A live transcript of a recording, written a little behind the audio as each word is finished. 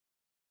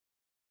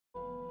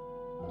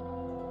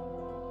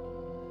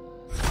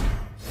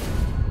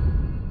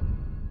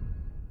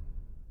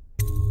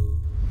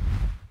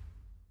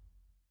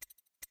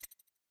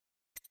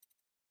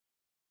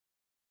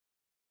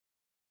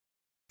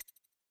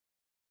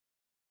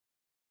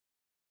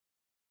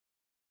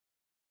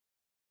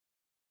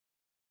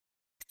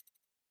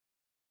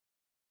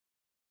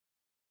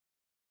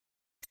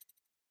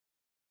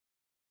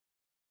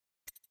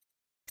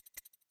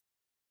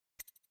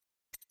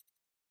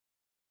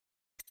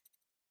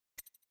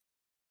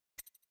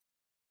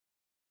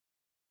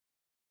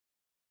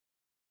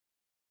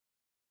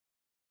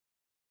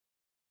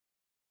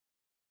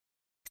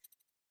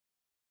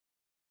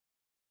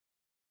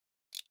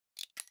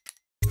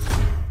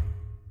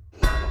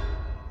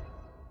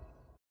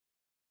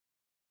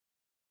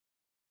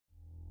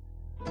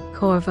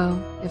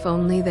Corvo, if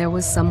only there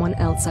was someone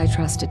else I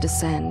trusted to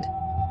send,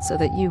 so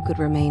that you could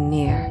remain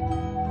near.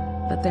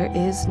 But there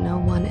is no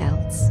one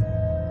else,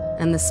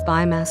 and the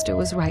Spy Master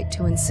was right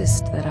to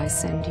insist that I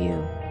send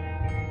you.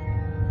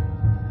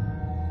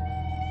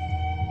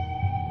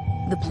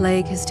 The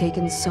plague has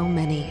taken so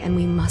many, and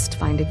we must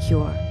find a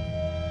cure.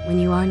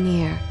 When you are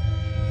near,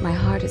 my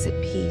heart is at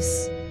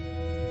peace.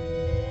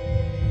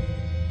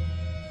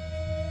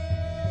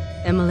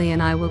 Emily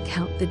and I will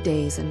count the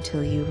days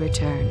until you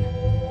return.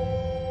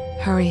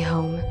 Hurry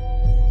home,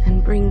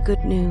 and bring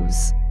good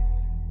news.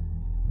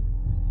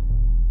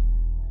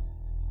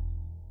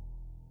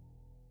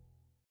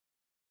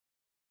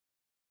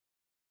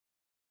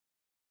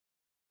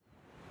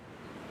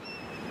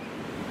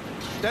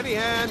 Steady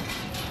hand.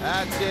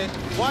 That's it.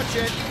 Watch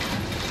it.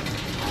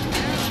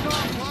 Cast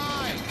off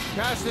line.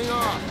 Casting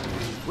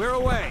off. We're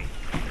away.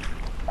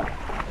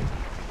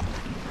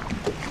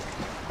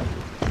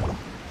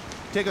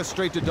 Take us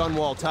straight to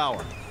Dunwall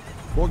Tower.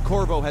 Lord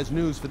Corvo has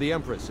news for the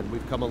Empress, and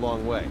we've come a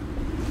long way.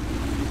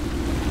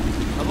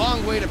 A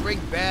long way to bring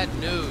bad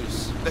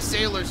news. The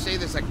sailors say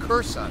there's a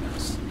curse on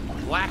us.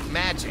 Black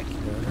magic.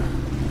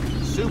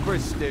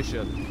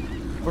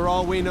 Superstition. For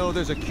all we know,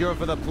 there's a cure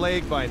for the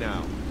plague by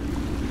now.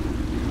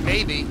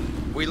 Maybe.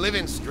 We live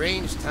in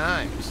strange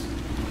times.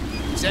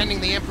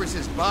 Sending the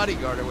Empress's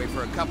bodyguard away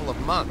for a couple of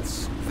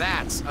months.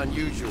 That's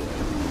unusual.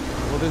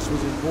 Well, this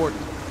was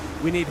important.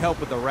 We need help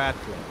with the rat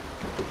plague.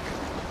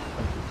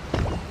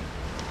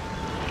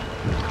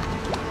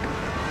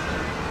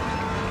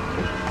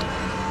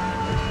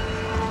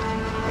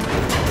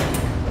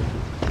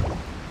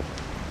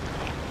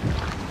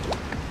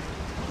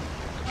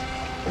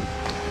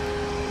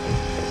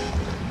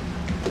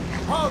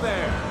 Ho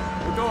there!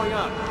 We're going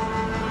up.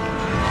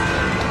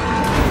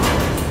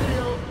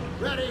 Steel,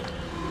 ready.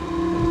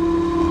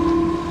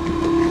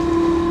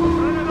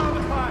 Turning on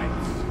the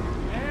pipes.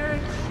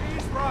 And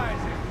she's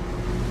rising.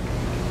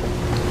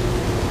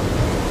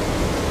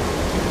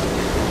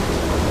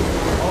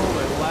 Oh,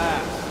 at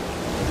last.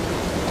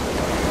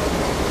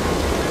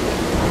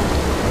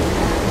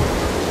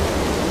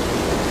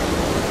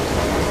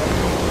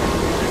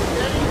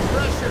 Getting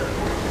pressure.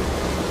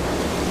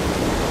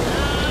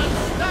 And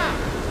stop.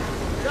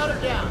 Shut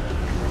her down.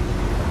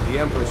 The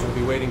Empress will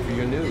be waiting for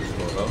your news,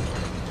 Corvo.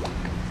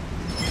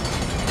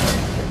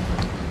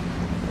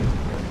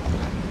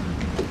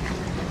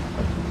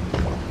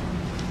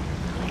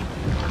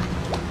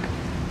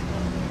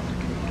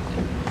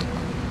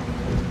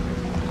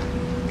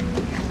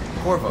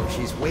 Corvo,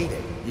 she's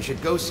waiting. You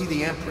should go see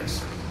the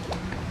Empress.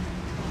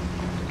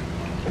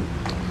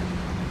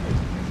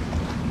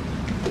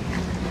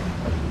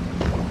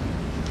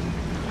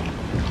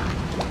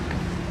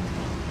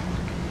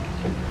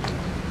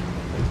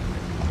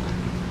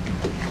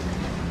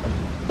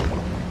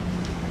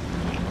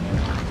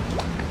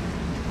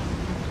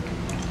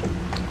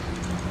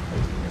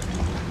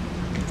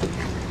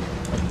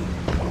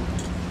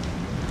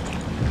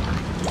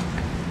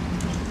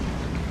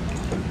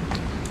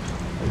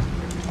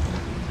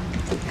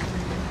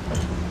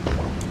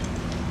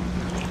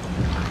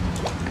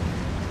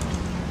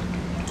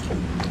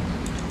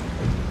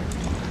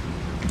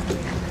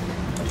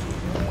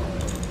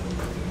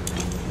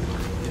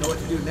 You know what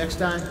to do next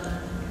time?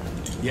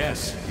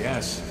 Yes,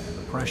 yes.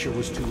 The pressure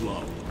was too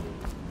low.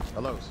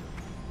 Hello.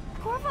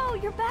 Corvo,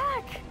 you're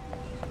back!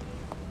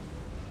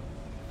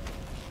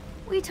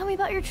 Will you tell me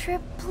about your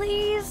trip,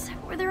 please?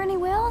 Were there any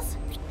whales?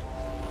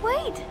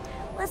 Wait!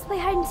 Let's play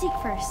hide and seek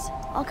first.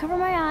 I'll cover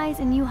my eyes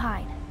and you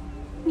hide.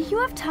 You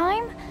have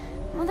time?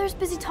 Mother's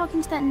busy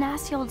talking to that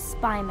nasty old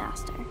spy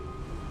master.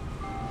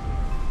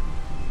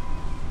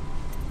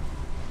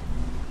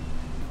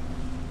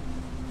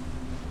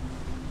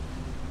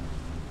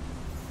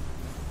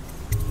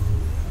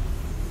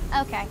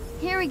 Okay,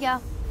 here we go.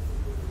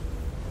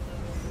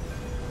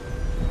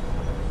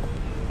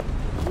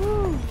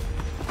 Woo.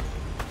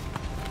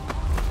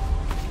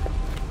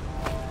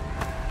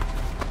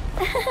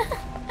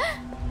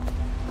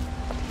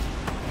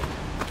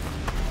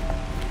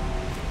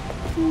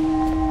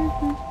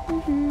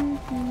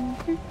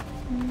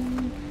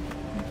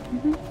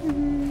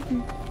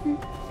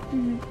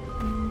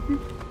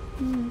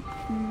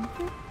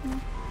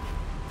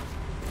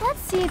 Let's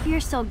see if you're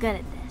still good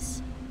at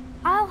this.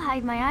 I'll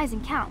hide my eyes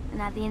and count,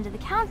 and at the end of the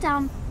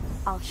countdown,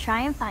 I'll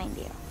try and find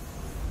you.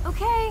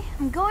 Okay,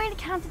 I'm going to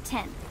count to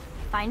 10.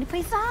 Find a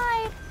place to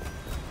hide.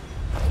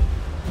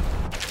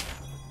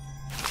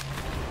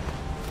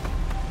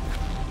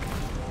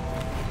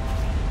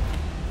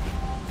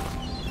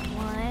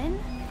 1,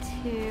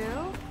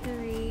 2,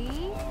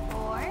 3,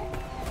 4,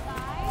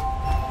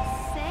 5,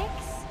 6,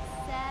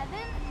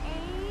 7,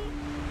 8,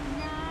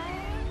 9,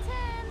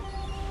 10.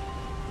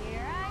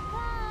 Here I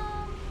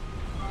come.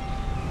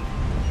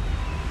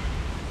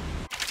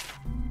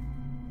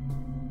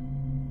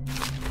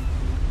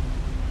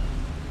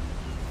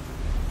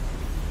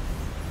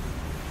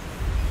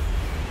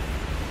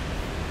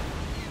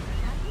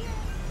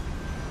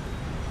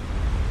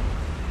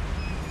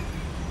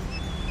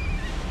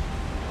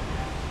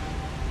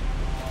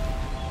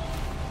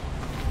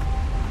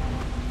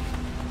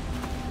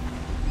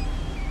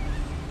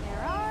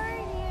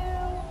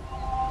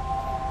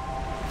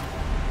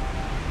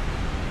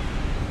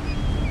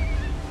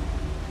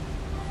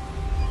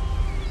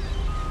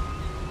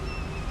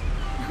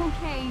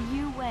 Okay,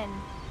 you win.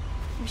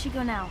 We should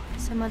go now,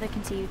 so Mother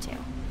can see you too.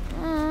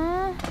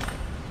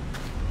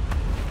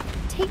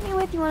 Take me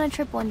with you on a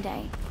trip one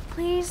day,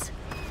 please?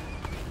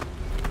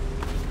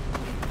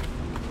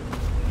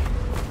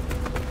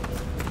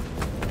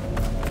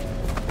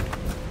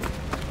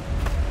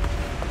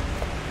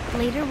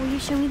 Later, will you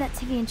show me that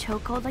TV and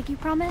chokehold like you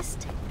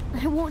promised?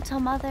 I won't tell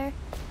Mother.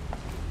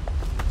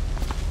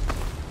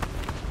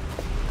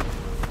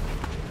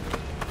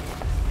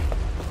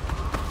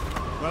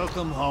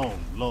 Welcome home,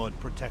 Lord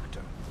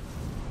Protector.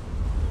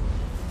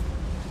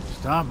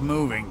 Stop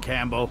moving,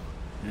 Campbell.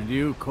 And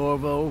you,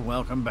 Corvo,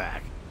 welcome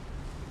back.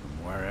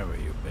 From wherever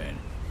you've been.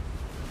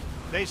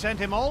 They sent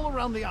him all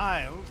around the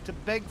Isles to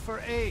beg for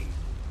aid.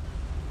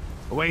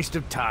 A waste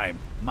of time.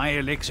 My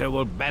elixir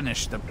will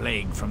banish the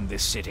plague from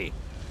this city.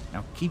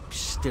 Now keep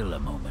still a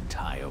moment,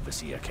 High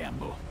Overseer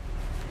Campbell.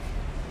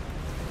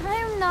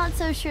 I'm not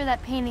so sure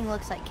that painting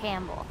looks like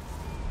Campbell.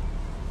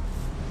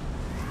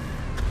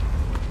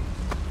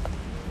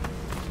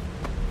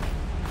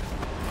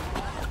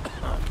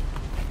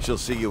 She'll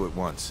see you at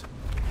once.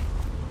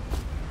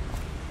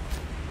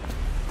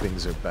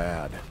 Things are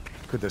bad.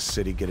 Could the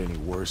city get any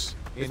worse?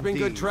 It's been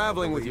good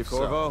traveling with you,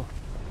 Corvo.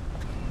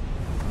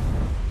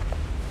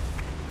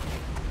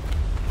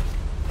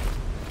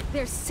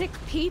 They're sick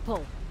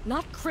people,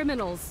 not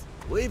criminals.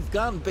 We've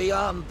gone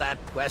beyond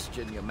that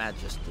question, Your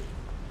Majesty.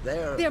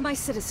 They're my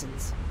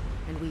citizens,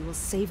 and we will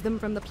save them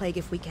from the plague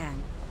if we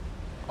can.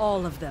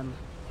 All of them.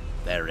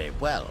 Very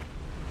well.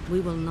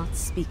 We will not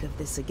speak of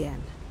this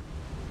again.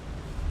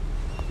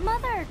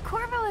 Mother,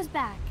 Corvo is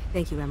back.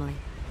 Thank you, Emily.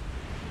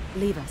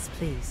 Leave us,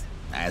 please.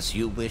 As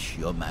you wish,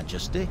 Your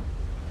Majesty.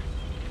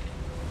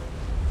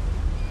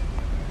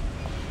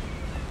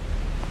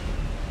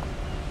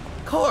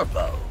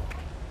 Corvo.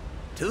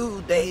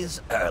 2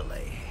 days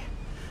early.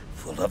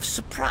 Full of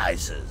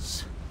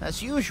surprises,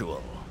 as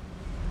usual.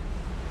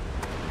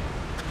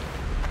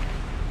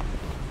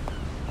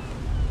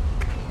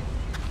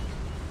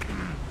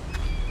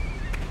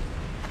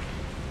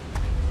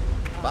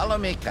 Follow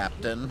me,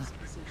 Captain.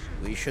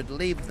 We should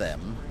leave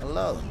them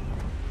alone.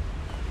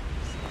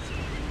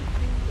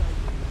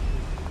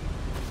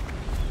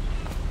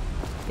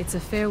 It's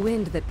a fair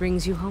wind that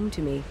brings you home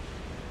to me.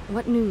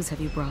 What news have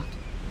you brought?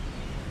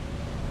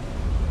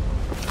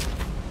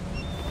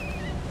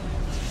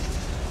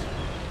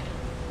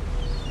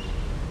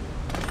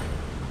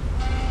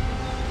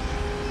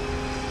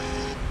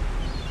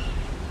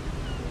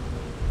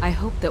 I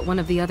hoped that one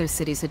of the other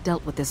cities had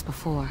dealt with this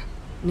before,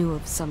 knew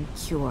of some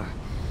cure.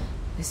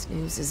 This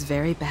news is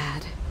very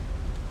bad.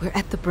 We're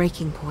at the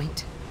breaking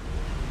point.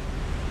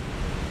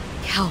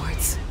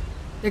 Cowards.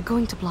 They're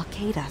going to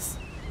blockade us.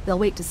 They'll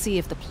wait to see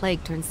if the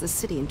plague turns the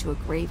city into a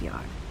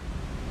graveyard.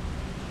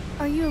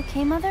 Are you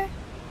okay, Mother?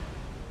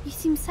 You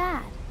seem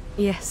sad.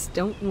 Yes,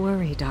 don't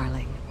worry,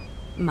 darling.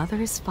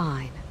 Mother is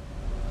fine.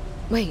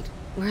 Wait,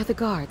 where are the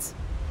guards?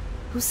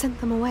 Who sent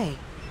them away?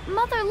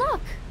 Mother,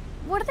 look!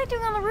 What are they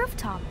doing on the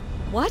rooftop?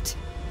 What?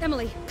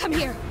 Emily, come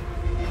here!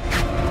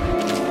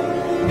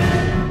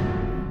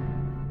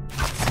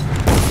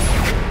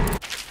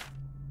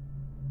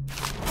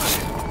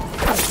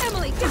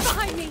 Emily, get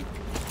behind me!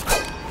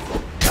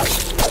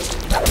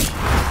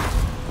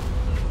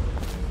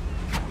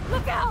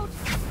 Look out!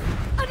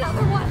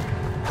 Another one!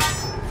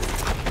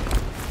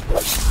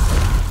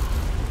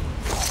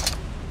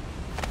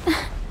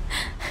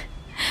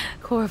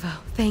 Corvo,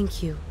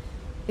 thank you.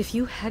 If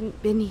you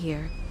hadn't been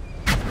here...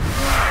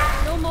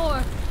 No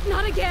more!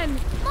 Not again!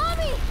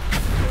 Mommy!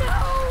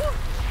 No!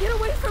 Get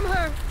away from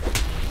her!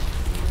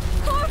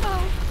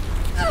 Corvo!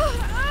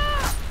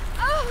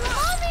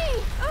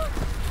 Mommy!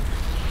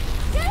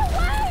 Get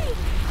away!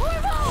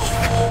 Corvo!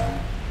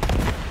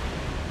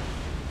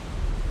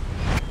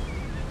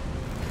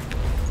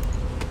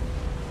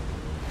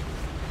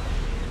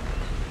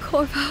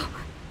 Corvo,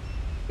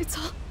 it's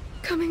all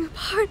coming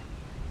apart.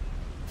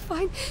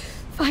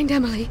 Find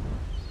Emily.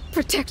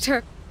 Protect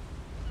her.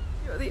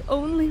 You're the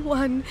only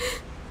one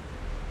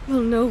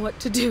who'll know what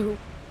to do.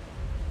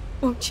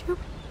 Won't you?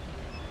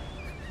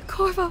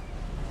 Corvo.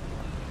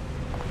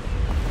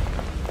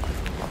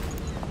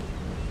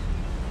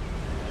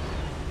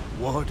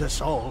 Ward us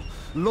all.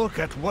 Look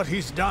at what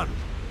he's done.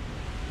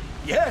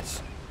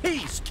 Yes,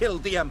 he's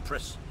killed the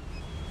Empress.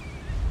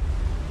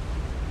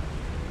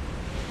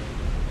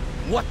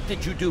 What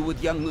did you do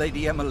with young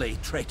Lady Emily,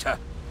 traitor?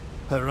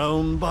 Her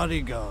own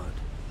bodyguard.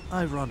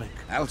 Ironic.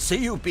 I'll see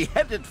you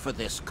beheaded for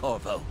this,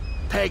 Corvo.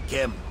 Take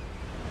him.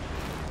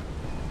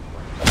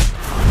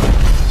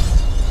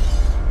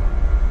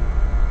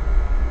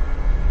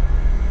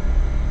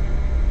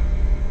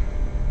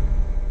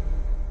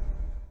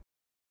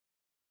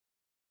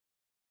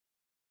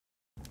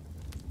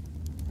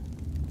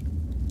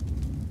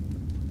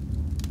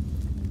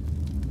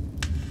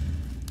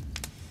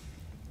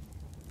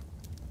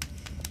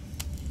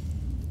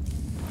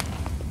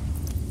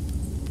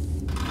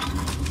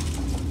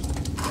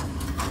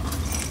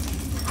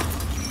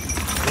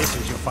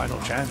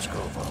 Final chance,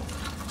 Corvo.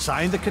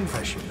 Sign the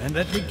confession, and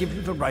let me give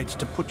you the rights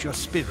to put your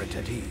spirit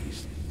at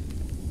ease.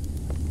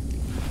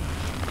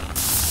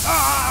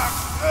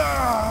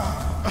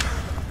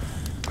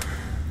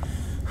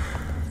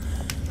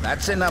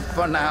 That's enough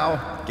for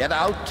now. Get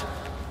out.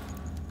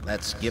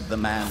 Let's give the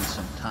man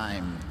some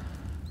time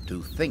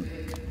to think.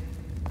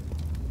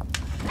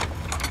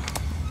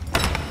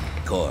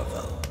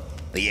 Corvo,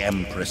 the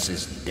Empress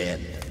is dead.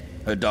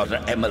 Her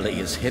daughter Emily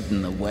is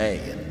hidden away,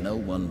 and no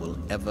one will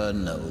ever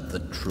know the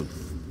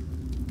truth.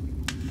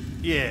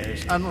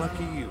 Yes,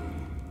 unlucky you.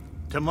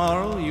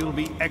 Tomorrow you'll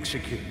be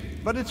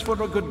executed, but it's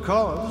for a good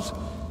cause.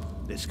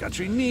 This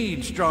country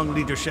needs strong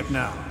leadership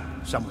now,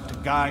 someone to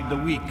guide the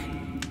weak.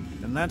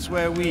 And that's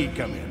where we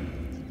come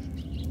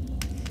in.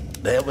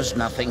 There was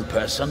nothing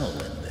personal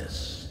in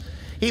this,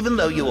 even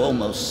though you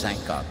almost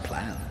sank our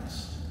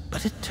plans.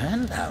 But it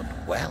turned out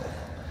well.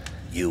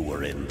 You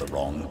were in the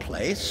wrong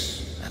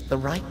place at the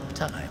right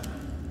time,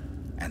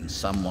 and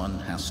someone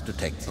has to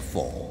take the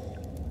fall.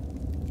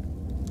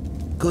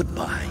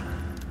 Goodbye,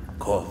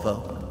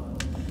 Corvo.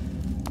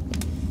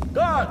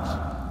 Guards!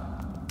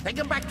 Take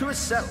him back to his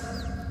cell.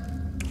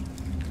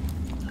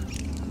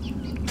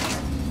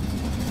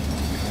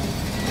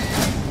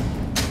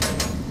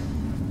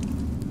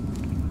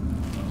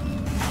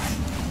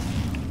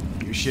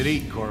 You should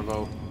eat,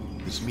 Corvo.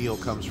 This meal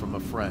comes from a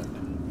friend.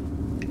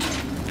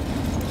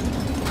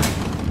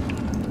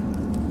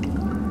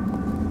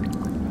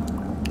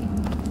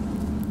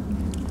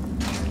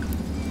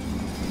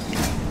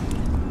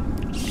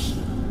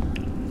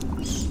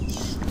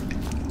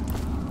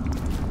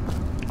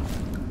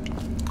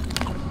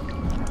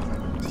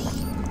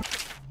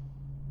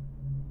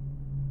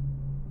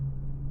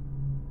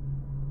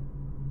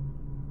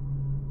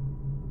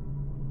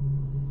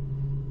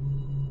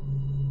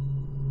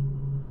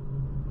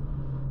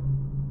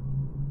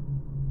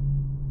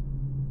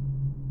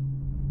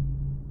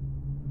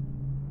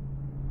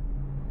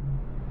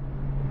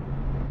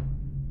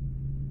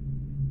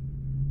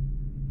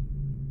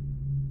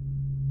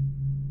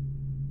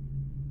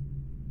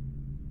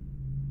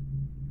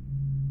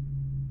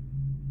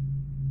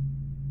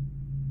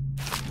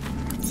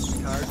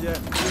 You're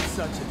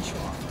such a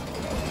chump.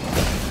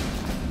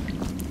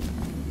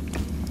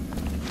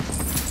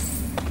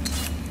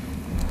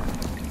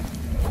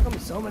 How come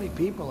so many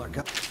people are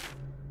coming?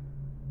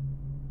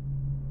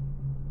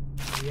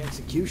 The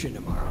execution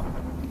tomorrow.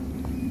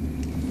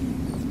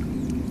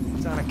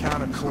 It's on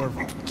account of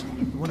Corvo,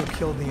 the one who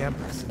killed the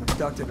Empress and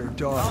abducted her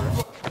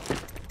daughter.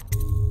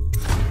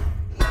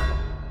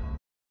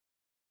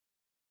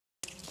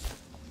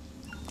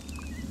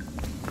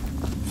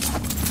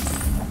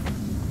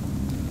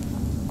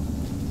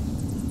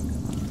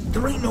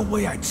 There ain't no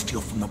way I'd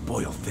steal from the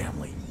Boyle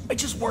family. I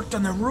just worked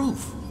on their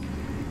roof.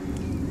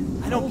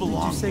 I don't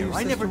belong here.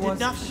 I never did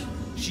nothing.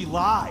 She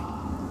lied.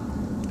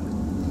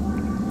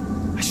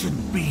 I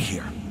shouldn't be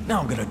here.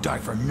 Now I'm gonna die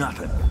for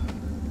nothing.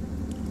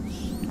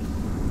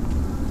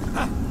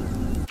 Huh.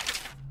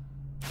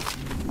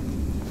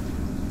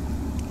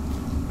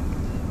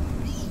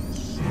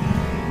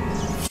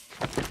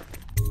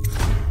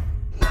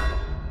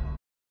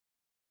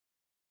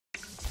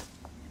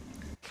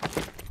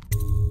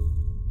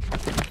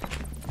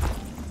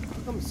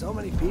 So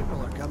many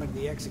people are coming to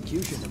the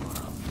execution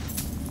tomorrow.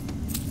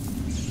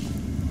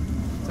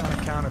 It's on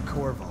account of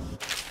Corvo,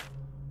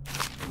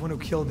 the one who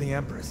killed the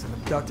Empress and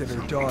abducted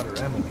her daughter,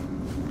 Emily.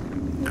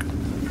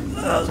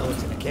 So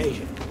it's an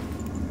occasion.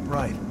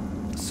 Right.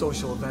 A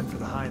social event for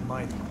the high and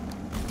mighty.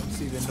 Come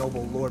see the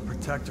noble Lord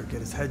Protector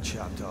get his head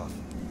chopped off.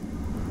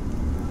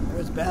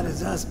 They're as bad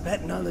as us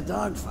betting on the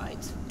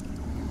dogfights.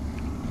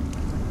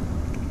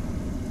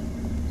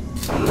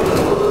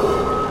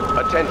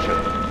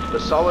 Attention. The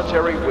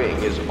solitary wing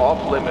is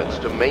off limits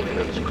to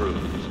maintenance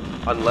crews,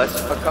 unless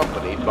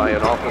accompanied by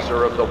an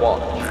officer of the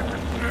watch.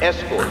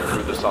 Escort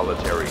through the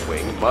solitary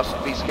wing must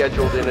be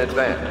scheduled in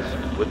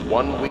advance, with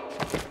 1 week's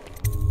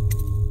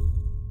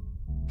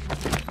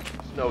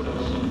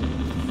notice.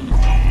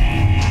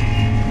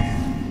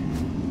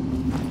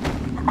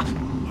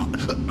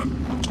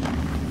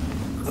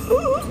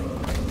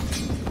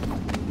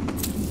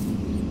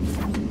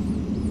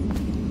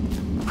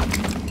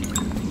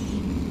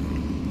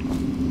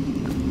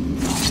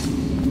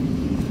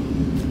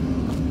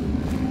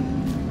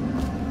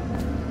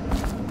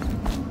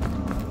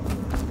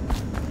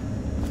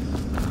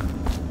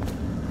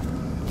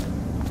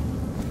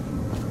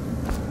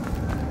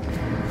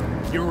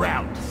 You're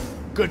out.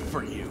 Good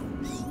for you.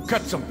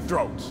 Cut some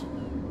throats.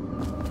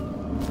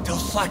 Tell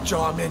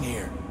Slackjaw I'm in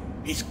here.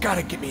 He's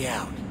gotta get me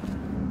out.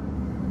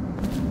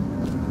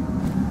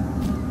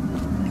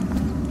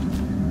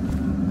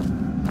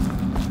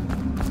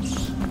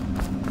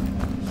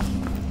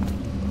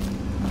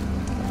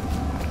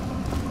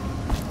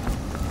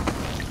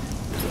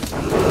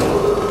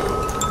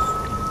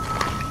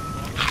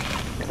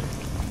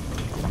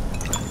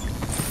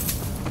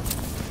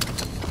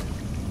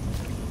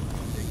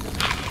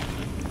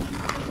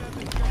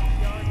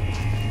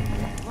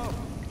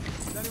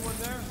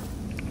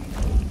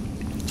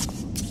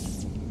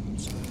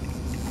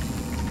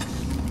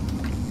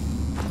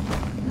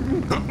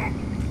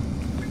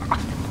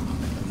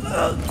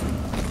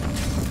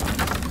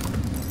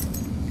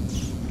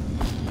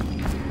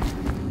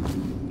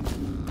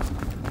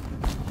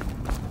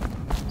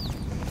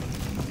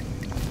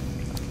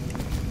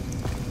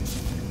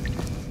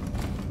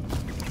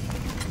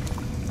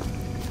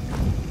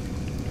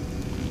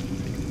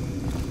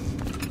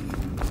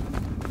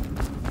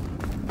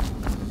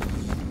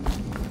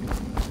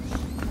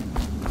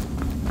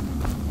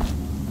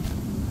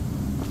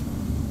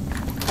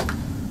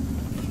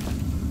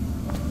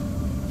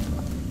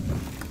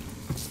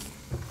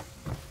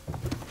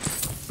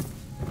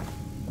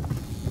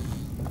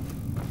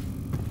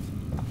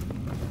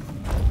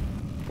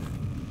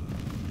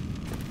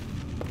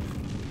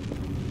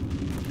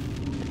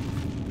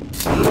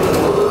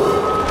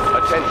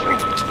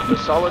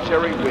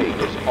 solitary wing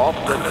is off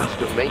limits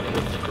to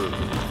maintenance crews,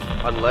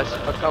 unless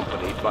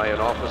accompanied by an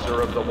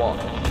officer of the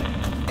watch.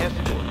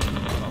 Escort to the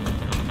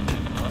solitary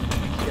wing must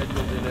be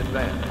scheduled in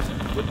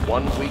advance, with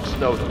 1 week's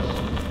notice.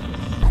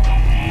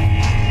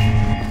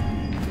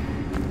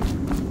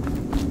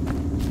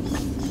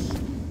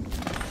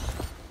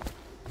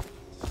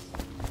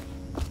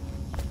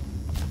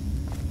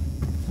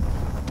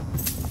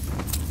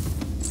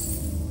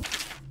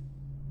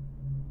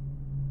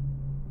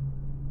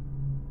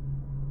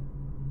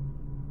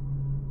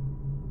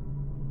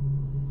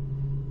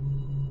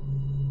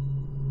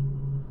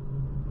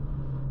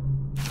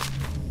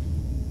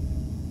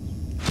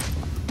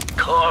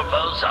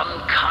 Corvo's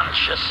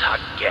unconscious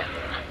again,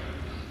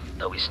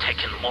 though he's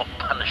taken more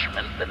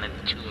punishment than the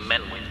 2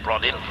 men we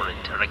brought in for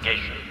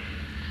interrogation.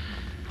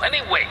 When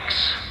he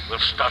wakes, we'll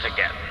start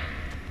again.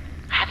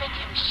 Having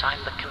him sign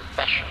the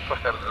confession for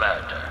her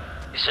murder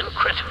isn't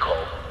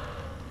critical,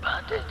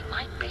 but it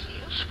might be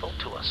useful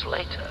to us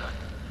later.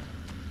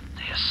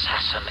 The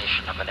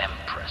assassination of an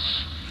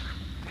empress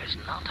is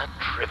not a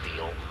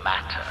trivial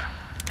matter.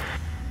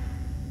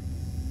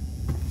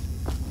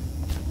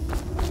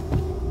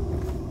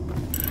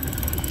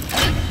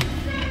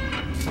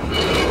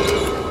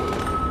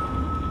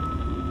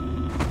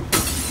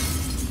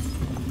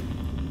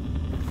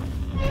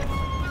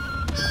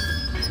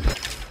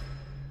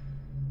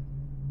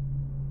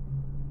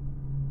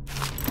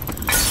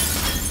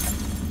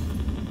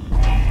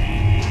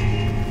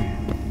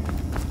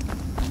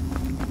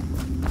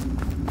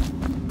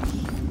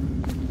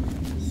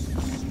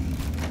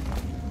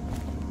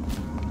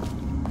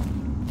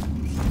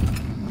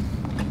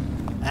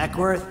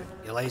 Ackworth,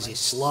 you lazy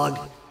slug.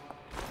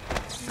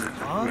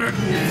 Huh?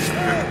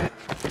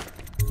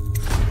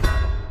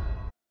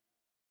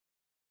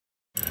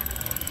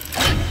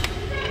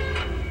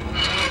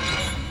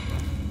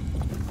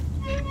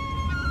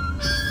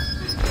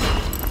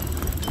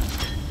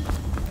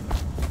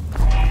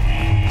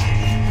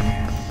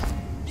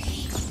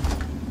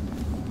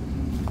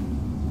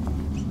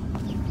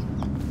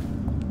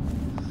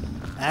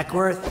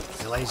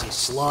 Ackworth, you lazy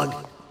slug.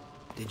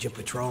 Did you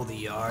patrol the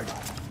yard?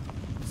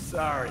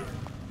 Sorry,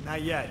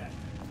 not yet.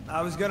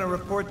 I was gonna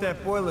report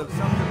that boiler with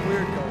something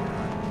weird going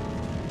on.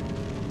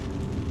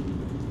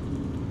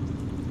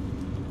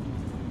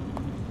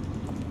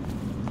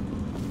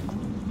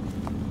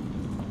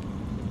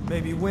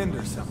 Maybe wind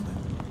or something.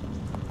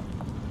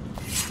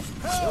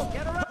 Help!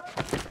 Get her up!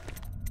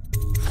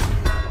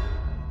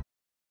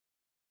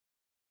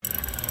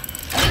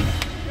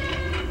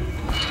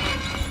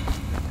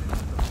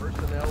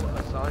 Personnel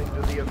assigned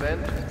to the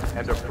event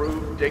and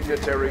approved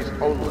dignitaries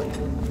only.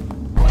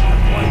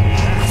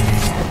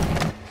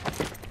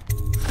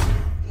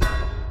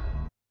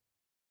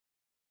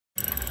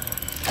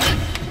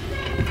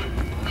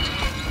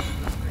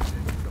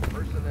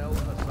 Personnel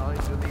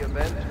assigned to the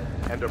event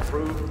and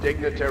approved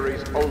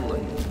dignitaries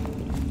only.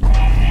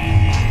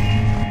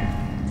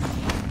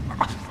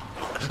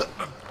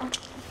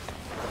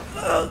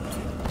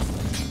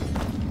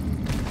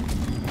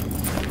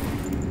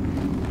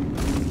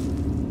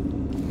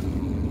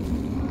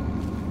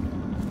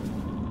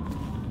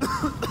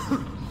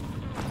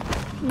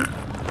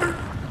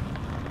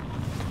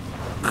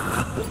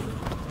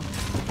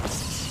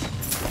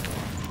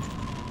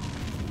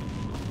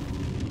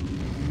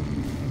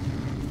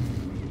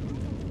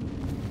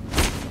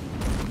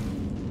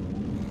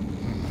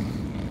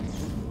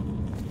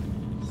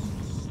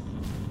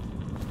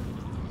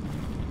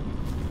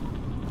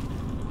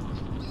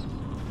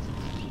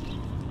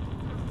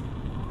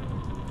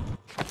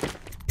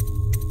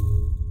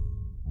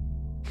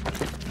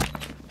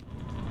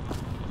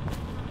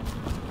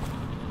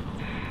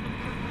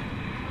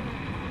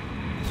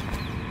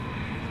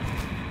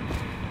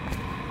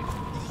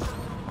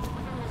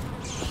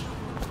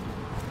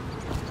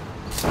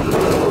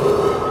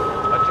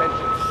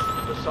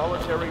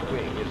 Solitary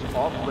wing is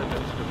off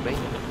limits to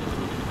maintenance,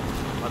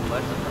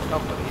 unless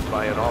accompanied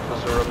by an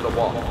officer of the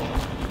watch.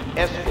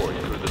 Escort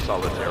through the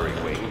solitary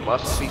wing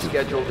must be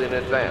scheduled in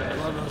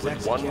advance,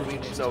 with 1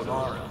 week's notice.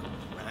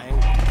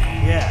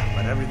 Yeah,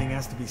 but everything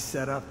has to be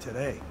set up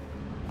today.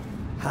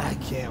 I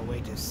can't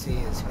wait to see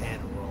his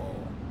head roll.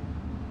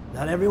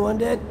 Not everyone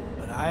did,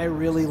 but I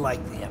really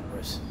like the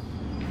Empress.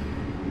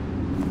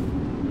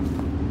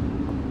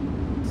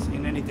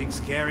 Seen anything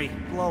scary?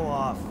 Blow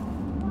off.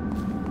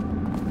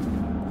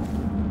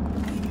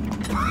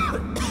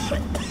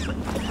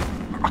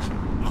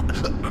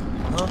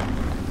 Huh?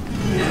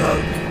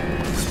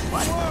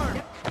 What?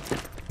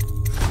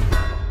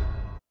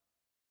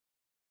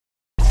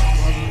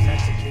 Corvo's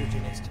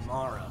execution is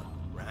tomorrow,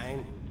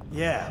 right?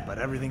 Yeah, but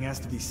everything has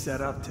to be set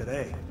up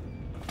today.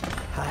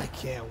 I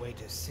can't wait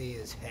to see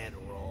his head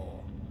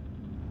roll.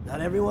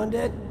 Not everyone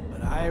did,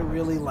 but I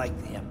really like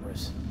the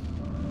Empress.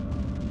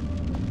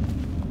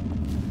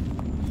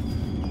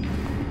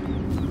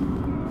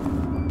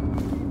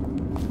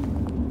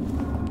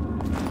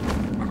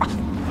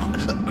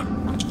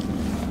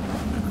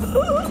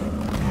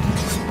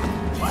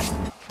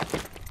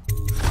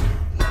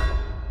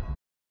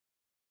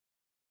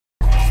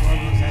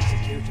 Corvo's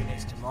execution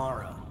is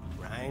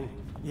fine.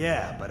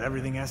 Yeah, but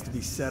everything has to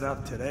be set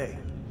up today.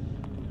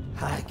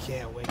 I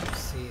can't wait to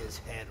see his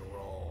head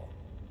roll.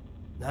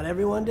 Not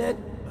everyone did,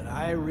 but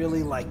I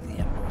really like the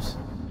Empress.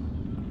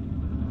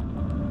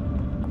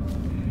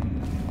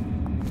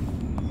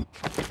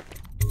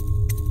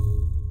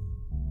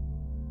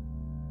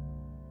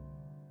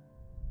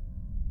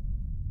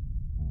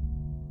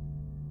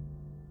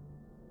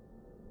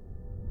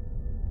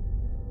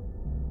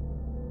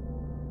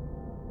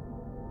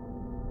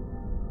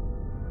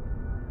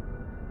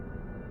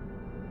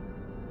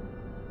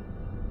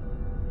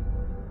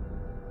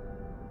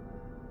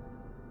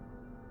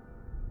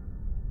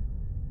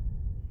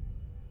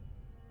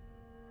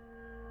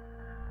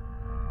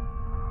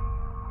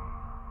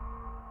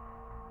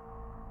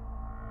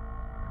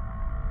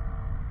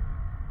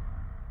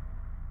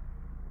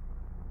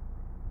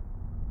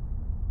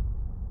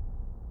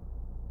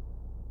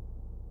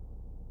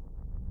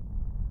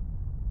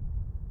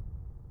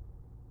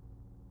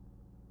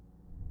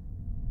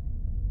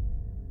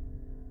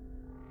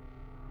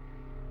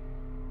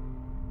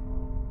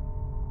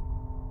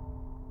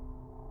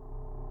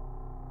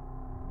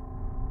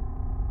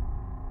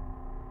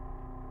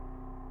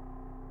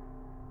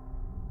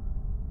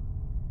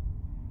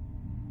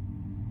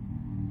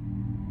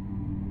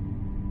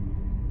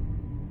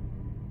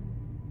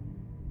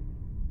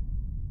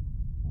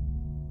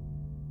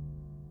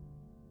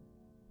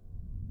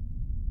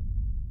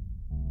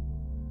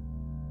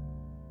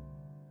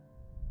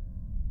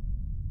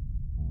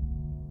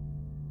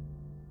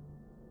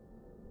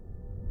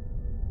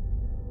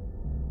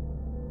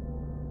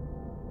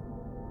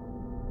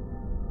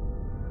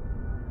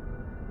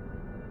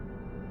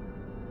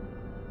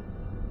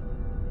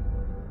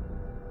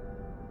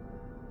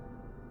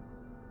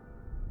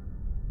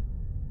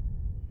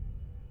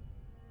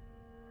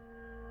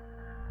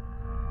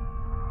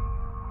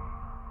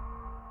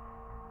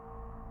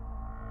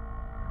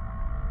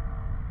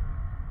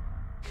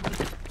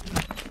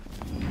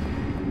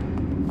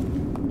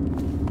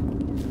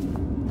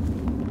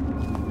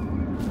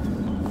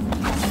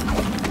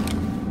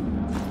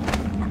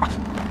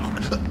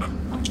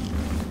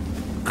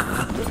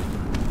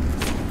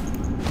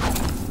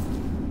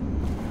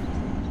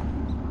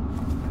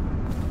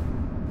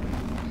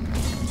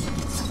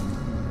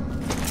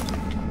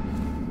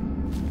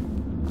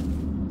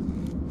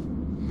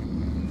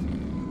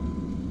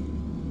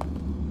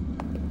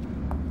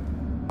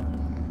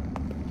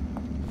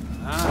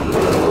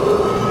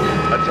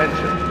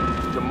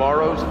 Attention.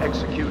 Tomorrow's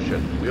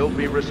execution will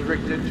be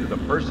restricted to the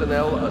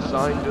personnel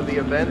assigned to the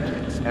event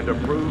and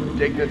approved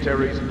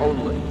dignitaries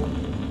only.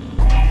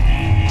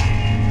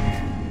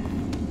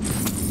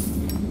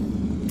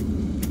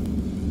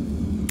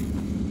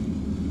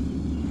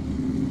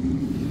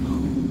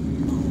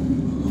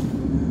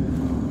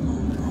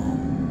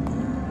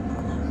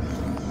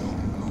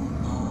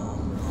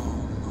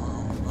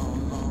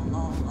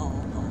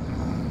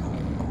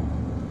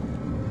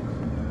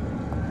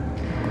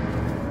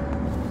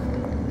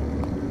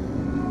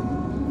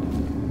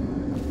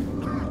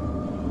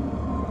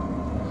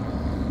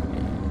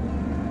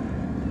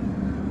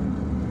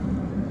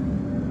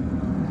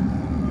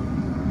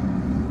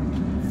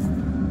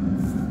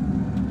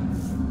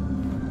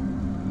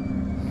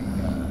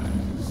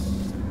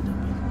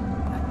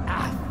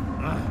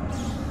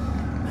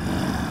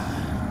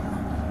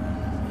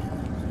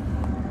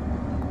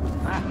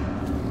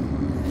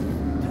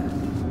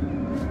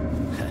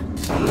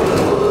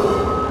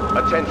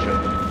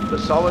 Attention, the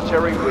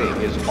solitary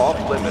wing is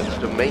off limits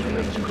to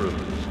maintenance crews,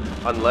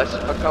 unless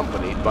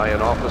accompanied by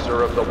an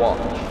officer of the watch.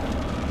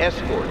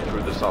 Escort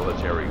through the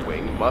solitary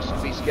wing must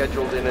be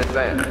scheduled in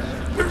advance,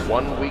 with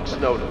 1 week's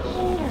notice.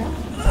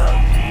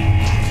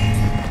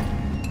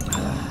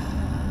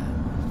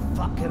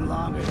 Fucking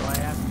longer do I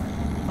have?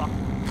 Fuck.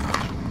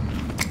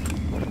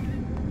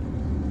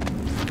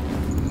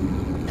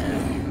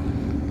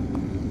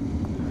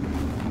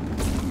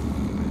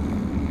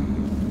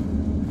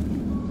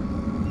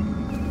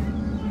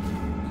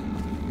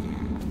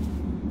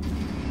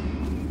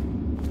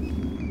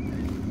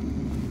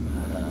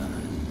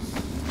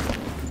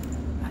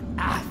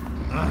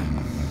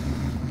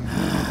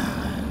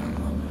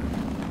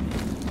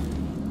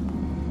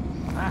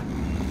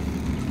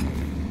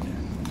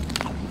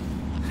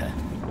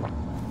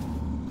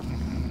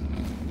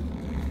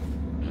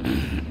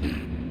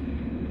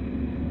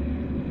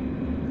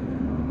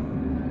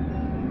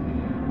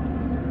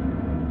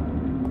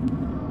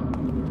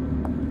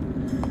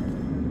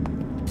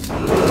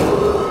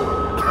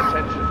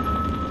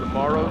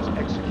 Tomorrow's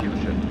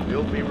execution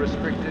will be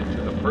restricted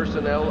to the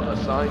personnel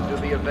assigned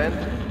to the event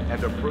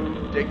and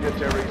approved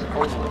dignitaries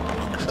only.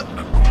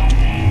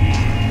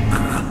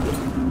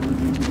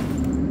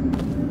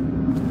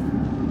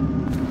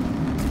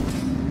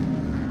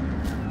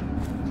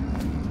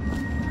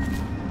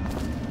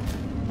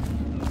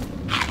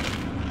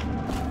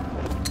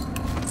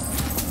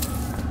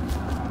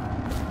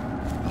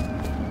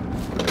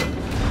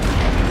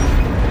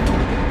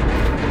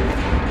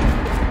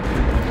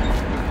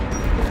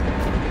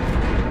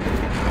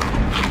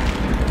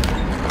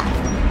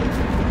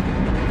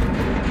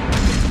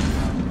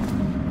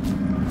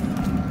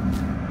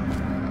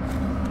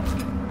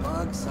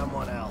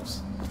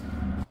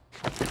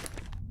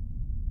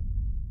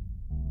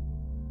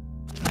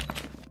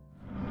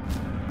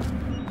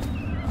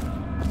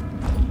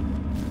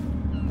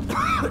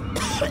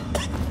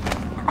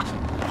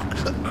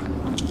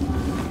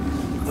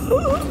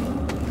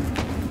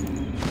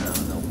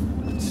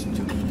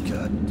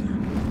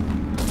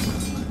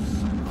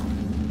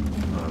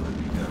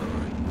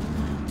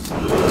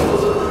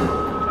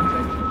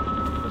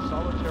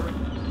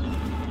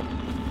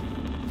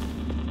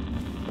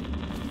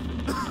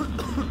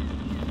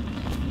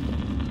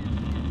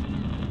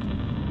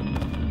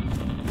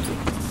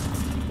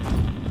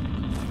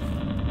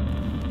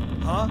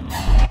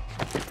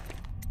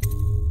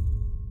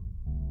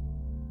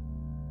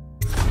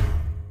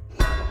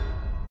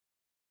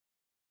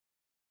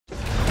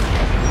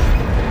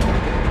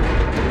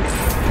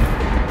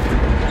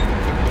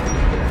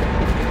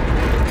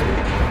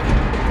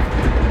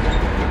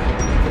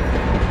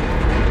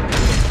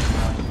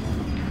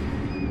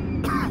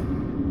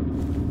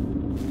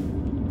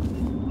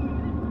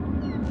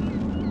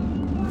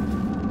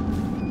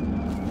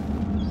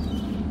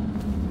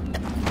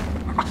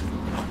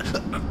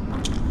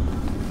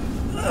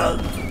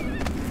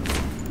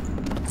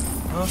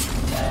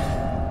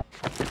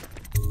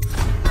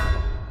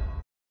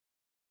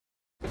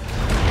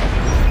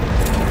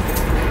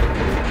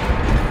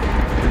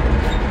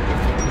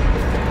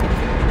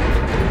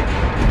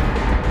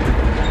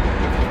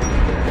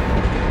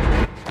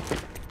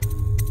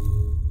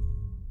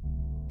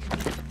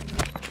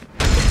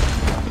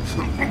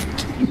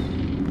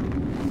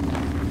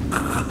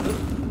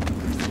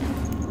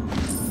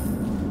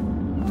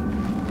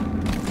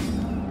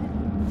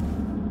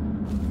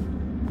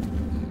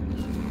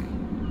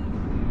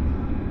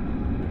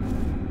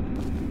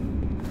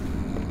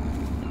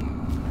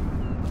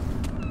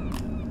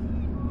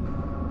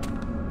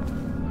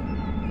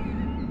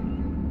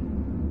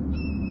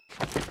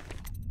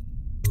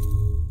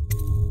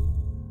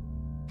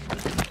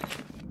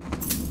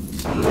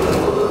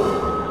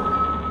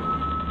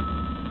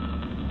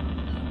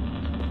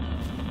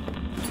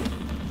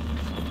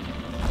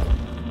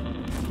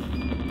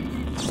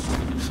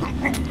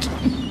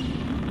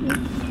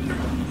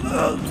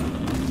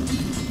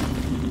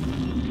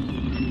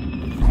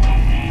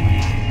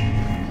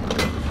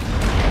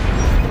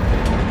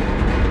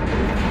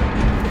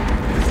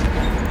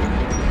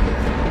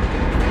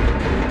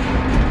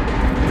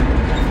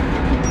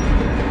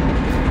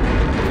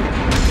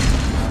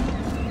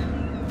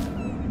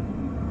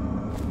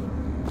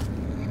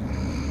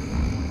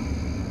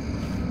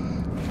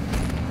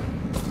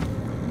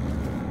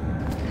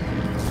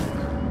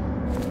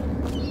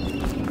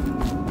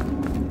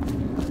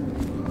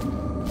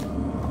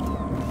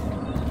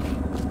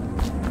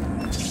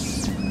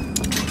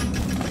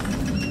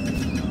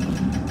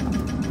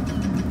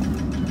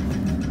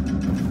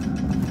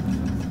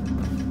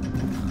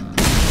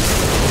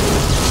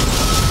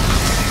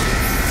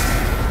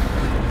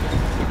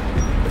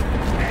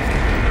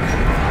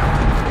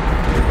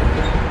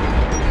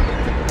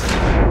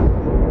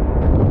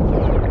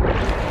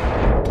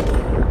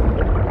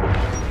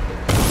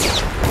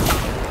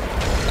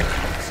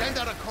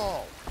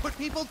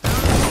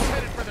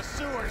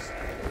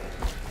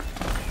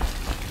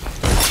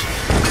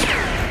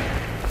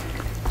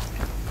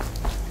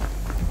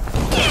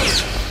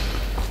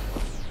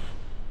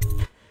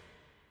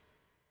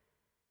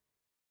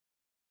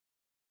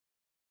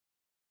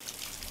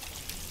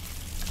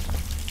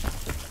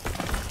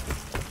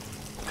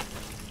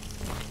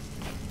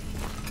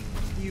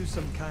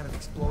 Some kind of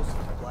explosive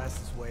to blast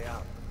his way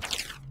out.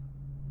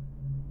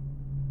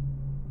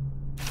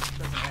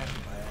 Doesn't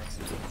happen by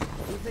accident.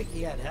 You think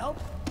he had help?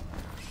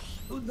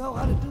 Who'd know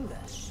how to do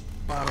that?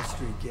 Bottle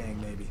Street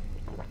gang, maybe.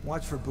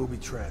 Watch for booby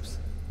traps.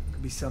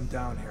 Could be some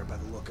down here by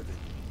the look of it.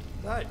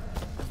 Good.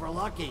 If we're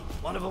lucky,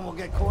 one of them will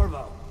get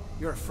Corvo.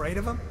 You're afraid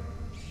of him?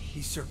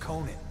 He's Sir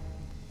Conan.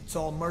 It's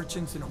all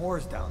merchants and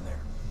whores down there.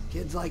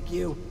 Kids like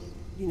you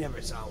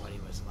never saw what he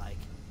was like.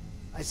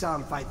 I saw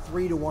him fight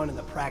 3-to-1 in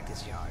the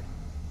practice yard.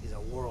 He's a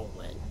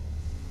whirlwind.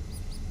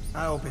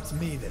 I hope it's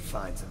me that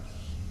finds him.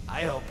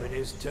 I hope it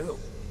is too.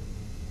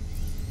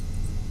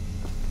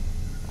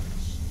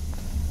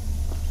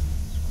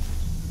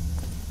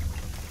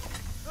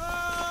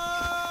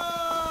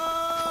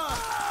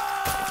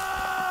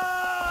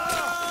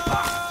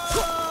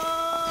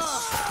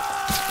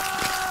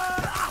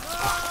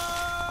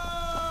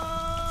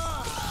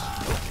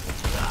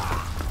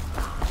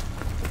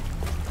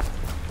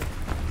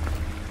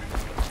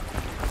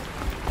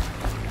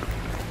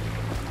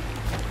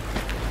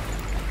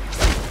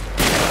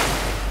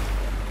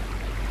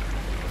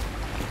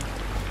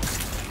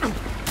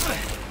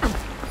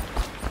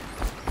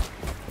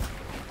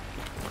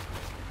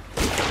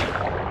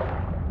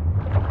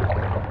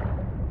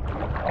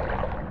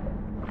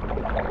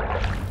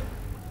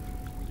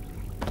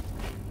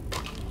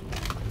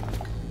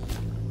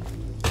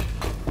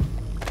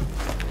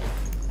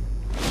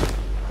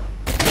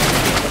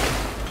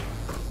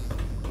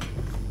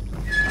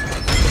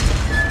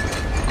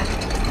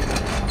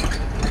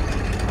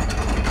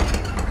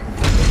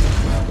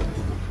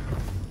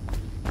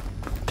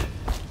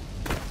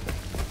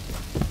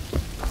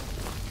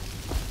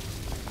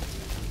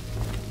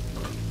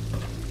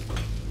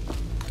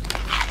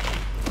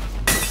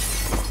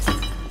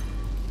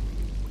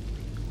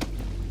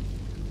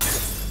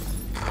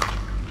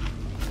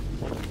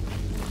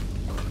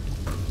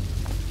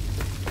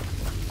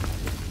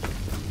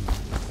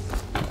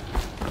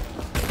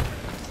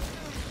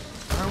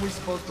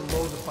 supposed to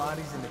load the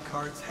bodies into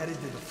carts headed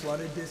to the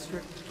flooded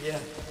district? Yeah,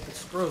 but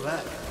screw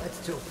that.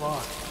 That's too far.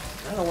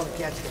 I don't want to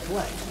catch the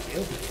plague,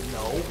 you?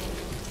 No.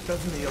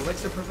 Doesn't the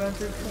elixir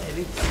prevent it?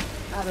 Maybe.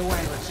 Either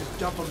way, let's just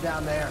dump them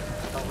down there.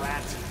 The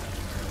rats.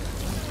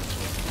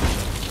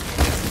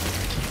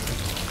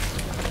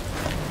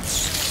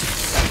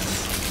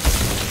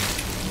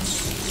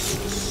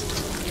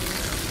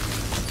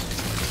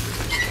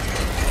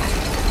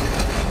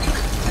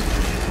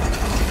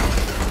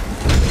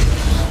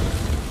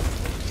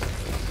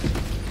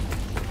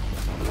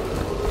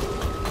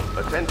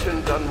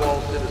 Attention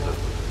Dunwall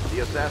citizens. The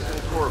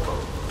assassin Corvo,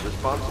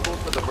 responsible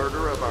for the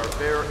murder of our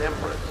fair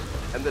Empress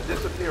and the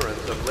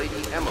disappearance of Lady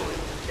Emily,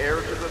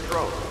 heir to the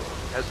throne,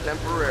 has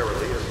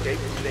temporarily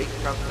escaped state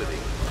custody.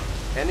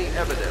 Any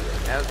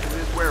evidence as to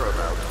his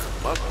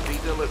whereabouts must be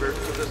delivered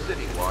to the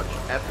City Watch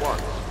at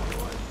once.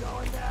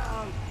 Going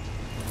down.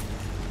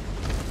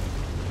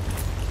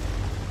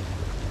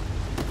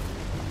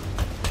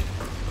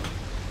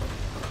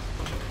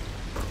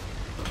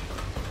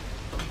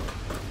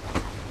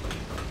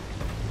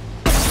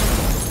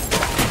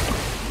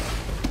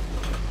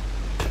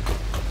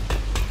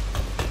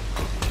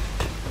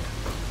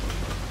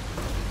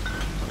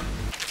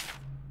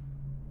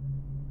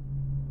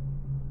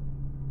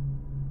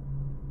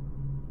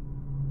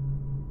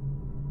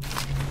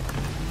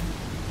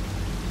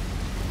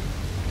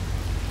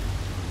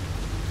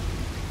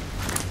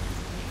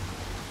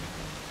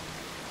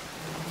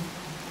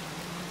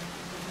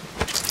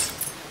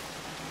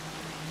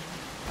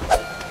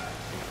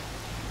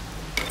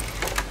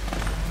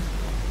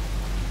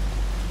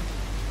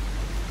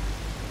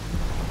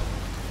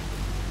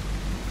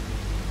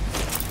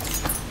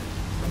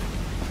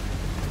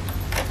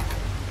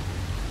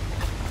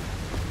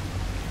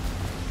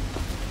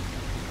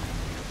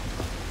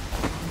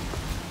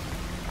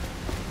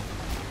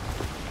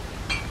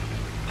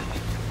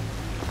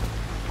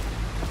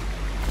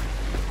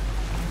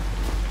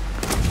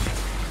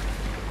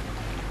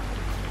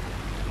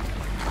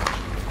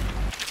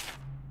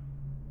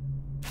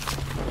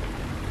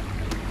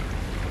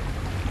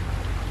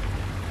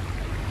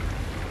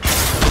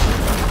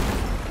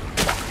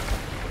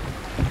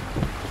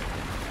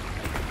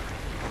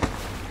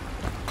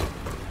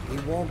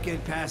 Won't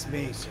get past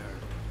me, sir.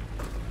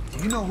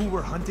 Do you know who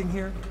we're hunting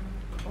here?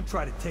 Don't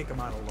try to take him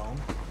out alone.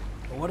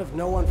 But what if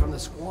no one from the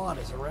squad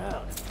is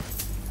around?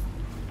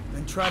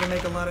 Then try to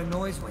make a lot of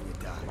noise when you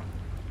die.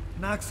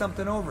 Knock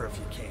something over if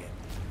you can.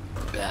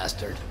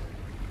 Bastard.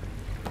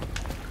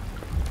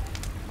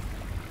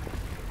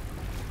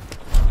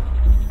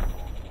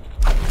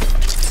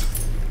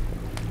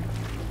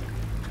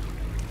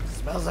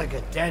 Smells like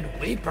a dead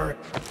weeper.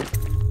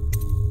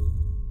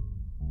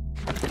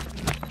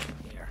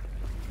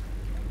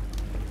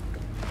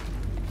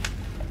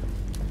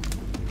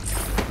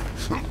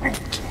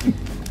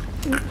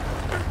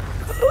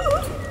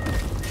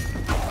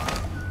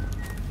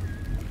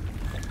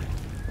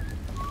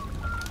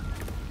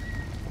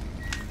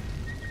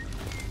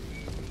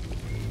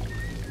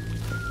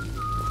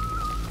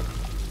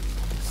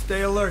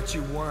 Stay alert,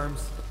 you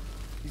worms.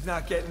 He's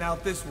not getting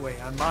out this way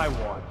on my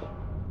watch.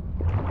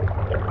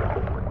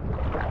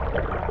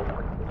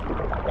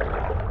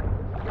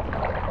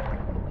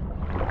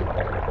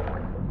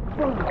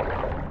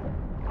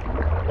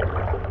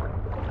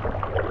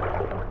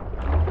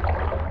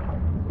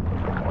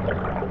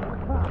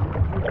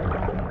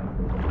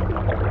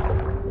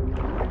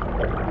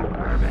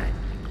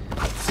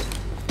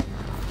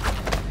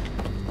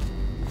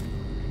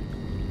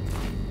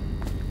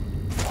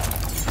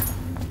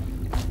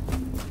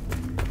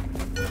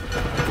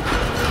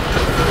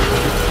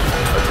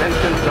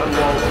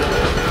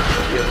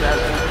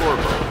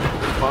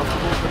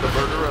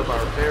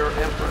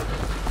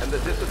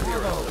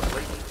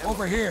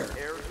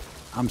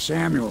 I'm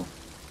Samuel,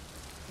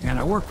 and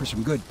I work for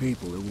some good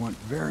people who want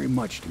very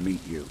much to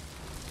meet you.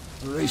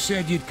 They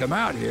said you'd come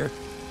out here.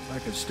 I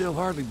could still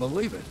hardly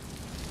believe it.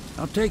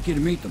 I'll take you to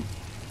meet them.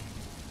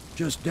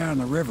 Just down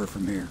the river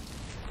from here.